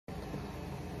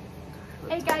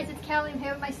Hey guys, it's Kelly. I'm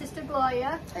here with my sister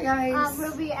Gloria. Hey guys.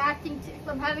 We'll be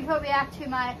I'm having her react to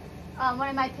my one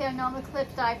of my paranormal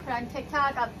clips that I put on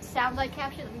TikTok of sound like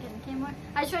capture. Let me get the camera.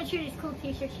 I just want to show you these cool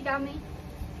t-shirts she got me.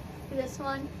 This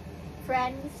one,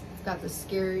 Friends. It's got the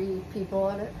scary people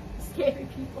on it. Scary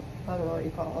people. I don't know what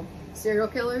you call them. Serial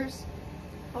killers.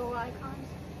 Horror icons.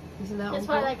 Isn't that That's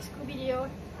one why I cool? like Scooby-Doo.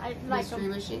 I like Mystery them.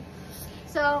 Machine.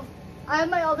 So, I have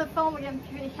my older phone. We're going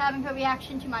to be having her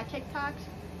reaction to my TikToks.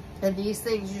 And these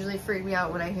things usually freak me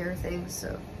out when I hear things,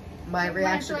 so my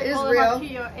reaction like, is hold them real. up to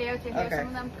your ear to hear some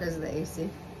of them. Because of the AC.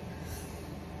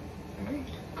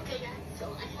 Okay guys,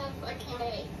 so I have a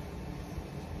K.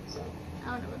 So I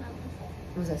don't know what that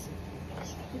What was this?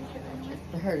 was.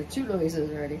 I heard two noises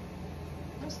already.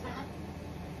 what's that?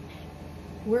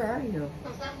 Where are you?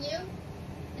 Was that you?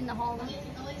 In the hallway.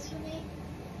 Making noise for me?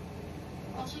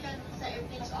 Also, you guys know that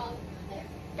everything's all there.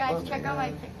 Guys, Oh my check out my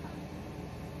God. TikTok.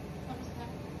 What was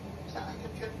that? Sound like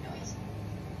a drip noise.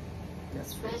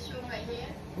 That's freak. This room right here.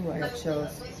 Ooh, I got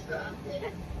chills. Whisper out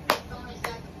there. Don't like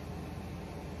that.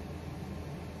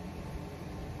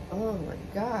 Oh my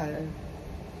god.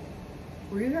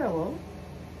 Were you here alone?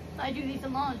 I do these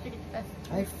alone to get the best.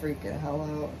 I freak the hell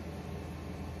out.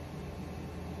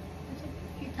 There's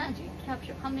a few times you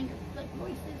capture humming of like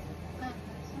voices.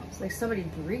 It's like somebody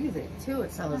breathing too,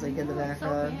 it sounds like in the It's so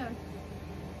background. weird.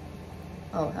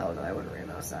 Oh hell no, I wouldn't ran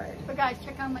outside. But guys,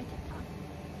 check out my TikTok.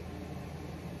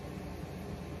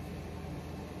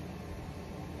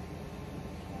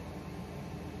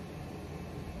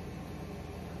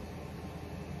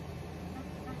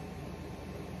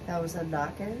 That was a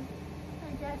knocking.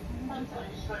 I guess.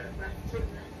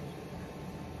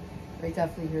 I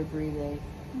definitely hear breathing.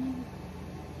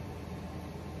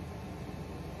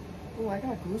 Oh, I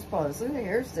got goosebumps. Look at the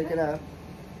hair sticking up.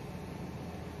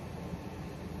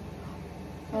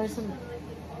 Oh, some...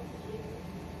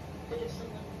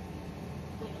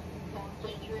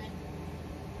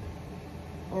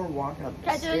 Or walking up the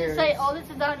Guys, I stairs. just say, oh, this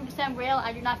is 100% real.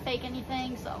 I do not fake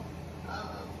anything, so.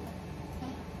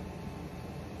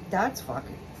 That's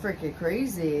fucking freaking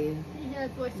crazy. You hear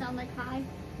that voice sound like hi?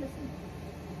 Listen.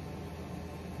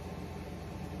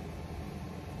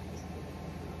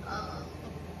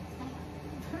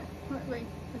 Wait,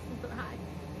 listen to the hi.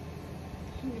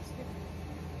 She missed it.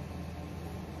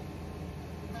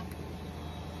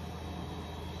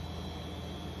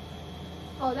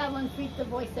 Oh, that one freaked the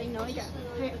voice saying no. Yeah.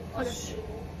 Here, put it.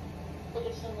 What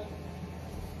if someone,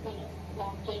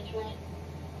 walked into it?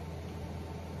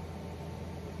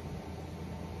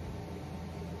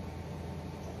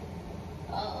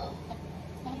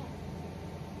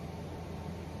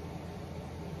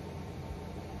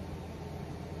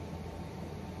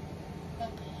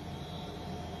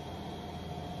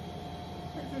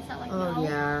 Doesn't sound like Oh no.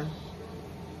 yeah.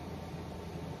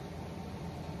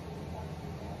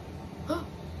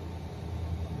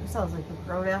 It sounds like a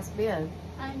grown ass man.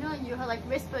 I know you heard like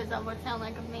whispers of what sound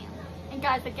like a man. And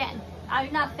guys, again, I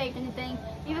do not fake anything,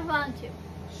 even if I want to.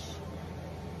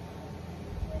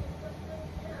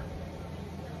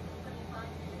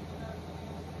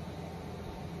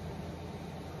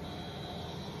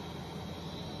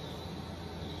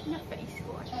 Your face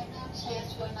scorch. Check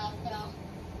downstairs for a knockout.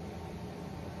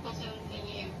 What's everything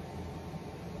here?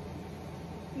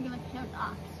 You can like hear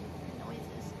knocks and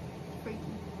noises. It's freaky.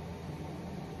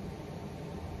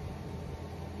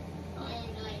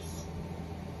 Oh, nice.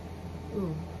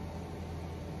 Ooh.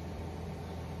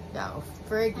 No,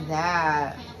 frig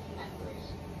that. Family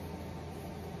members.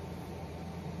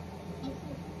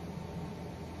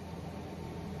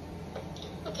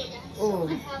 Okay, guys. Ooh, So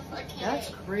I have a K. That's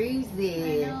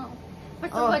crazy. I know.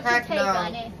 But so Oh, what's your heck take no.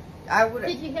 on it? I would.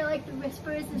 Did you hear like the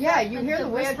whispers? And Yeah, stuff, you and hear the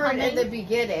weird whispering in humming? the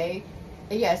beginning.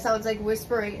 And yeah, it sounds like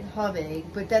whispering and humming,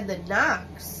 but then the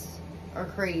knocks are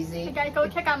crazy. Okay, go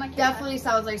check out my camera. Definitely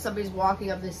sounds like somebody's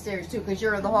walking up the stairs too, because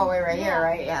you're in the hallway right here,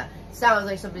 right? Yeah. Sounds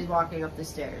like somebody's walking up the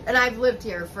stairs. And I've lived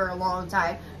here for a long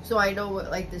time, so I know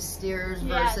what like the stairs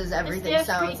versus everything the stairs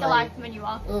sounds creak a like. lot when you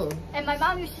walk. Ooh. And my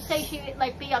mom used to say she would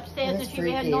like be upstairs That's and she'd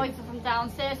hear freaky. noises from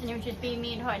downstairs, and it would just be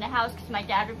me and her in the house because my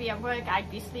dad would be at work,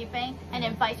 I'd be sleeping, and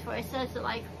then vice versa. So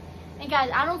like, and guys,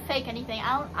 I don't fake anything.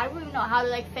 I wouldn't even know how to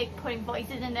like fake putting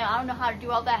voices in there. I don't know how to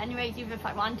do all that anyways, even if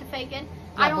I wanted to fake it.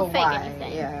 I Yeah, don't but fake why?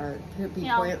 anything. Yeah, it'd be You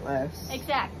know, pointless.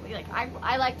 Exactly. Like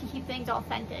I like to keep things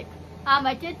authentic.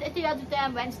 I did the other day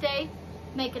on Wednesday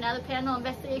make another paranormal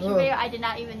investigation video. I did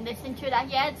not even listen to that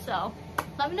yet, so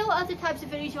let me know what other types of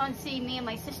videos you want to see me and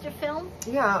my sister film.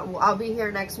 Yeah, well, I'll be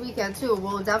here next weekend too.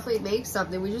 We'll definitely make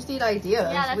something. We just need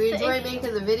ideas. Yeah, that's we the enjoy issue.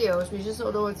 making the videos. We just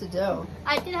don't know what to do.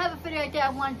 I did have a video idea I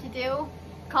wanted to do.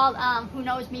 called Who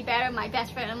Knows Me Better, my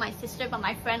best friend and my sister, but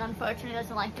my friend unfortunately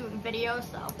doesn't like doing videos,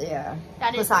 so yeah.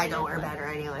 that is. Plus, I know her better,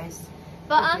 anyways.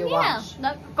 But yeah,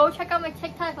 go check out my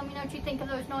TikTok. Let me know what you think of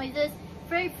those noises.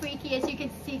 Very freaky, as you can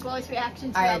see Glory's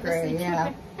reactions. I agree.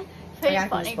 Yeah. Pretty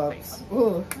funny.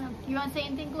 Ooh. You want to say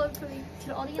anything, Glory, to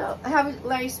the audience? So, have a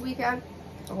nice weekend.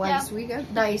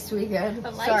 Nice weekend.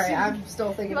 Sorry, I'm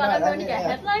still thinking about that. You want everyone to get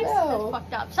headlights? No. That's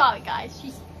fucked up. Sorry, guys.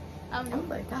 She's. I don't know. Oh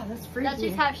my god, that's freaky. That's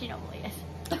just how she normally is.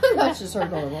 That's just her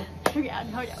normal. Yeah,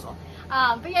 no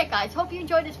doubt. But yeah, guys, hope you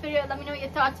enjoyed this video. Let me know your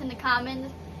thoughts in the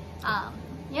comments.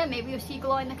 Yeah, maybe you'll see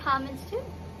Glory in the comments too,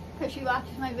 because she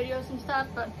watches my videos and stuff.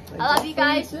 But I love you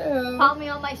guys. Follow me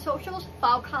on my socials.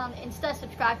 Follow Colin on Insta.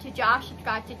 Subscribe to Josh.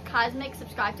 Subscribe to Cosmic.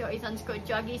 Subscribe to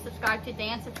 _Juggy. Subscribe to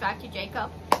Dan. Subscribe to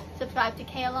Jacob. Subscribe to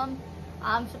Caleb.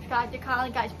 Subscribe to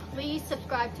Colin. Guys, please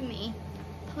subscribe to me.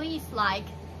 Please like.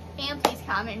 And please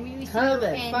comment. We will see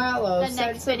you in Follow, the send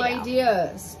next some video.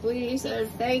 ideas, please, and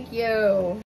thank you.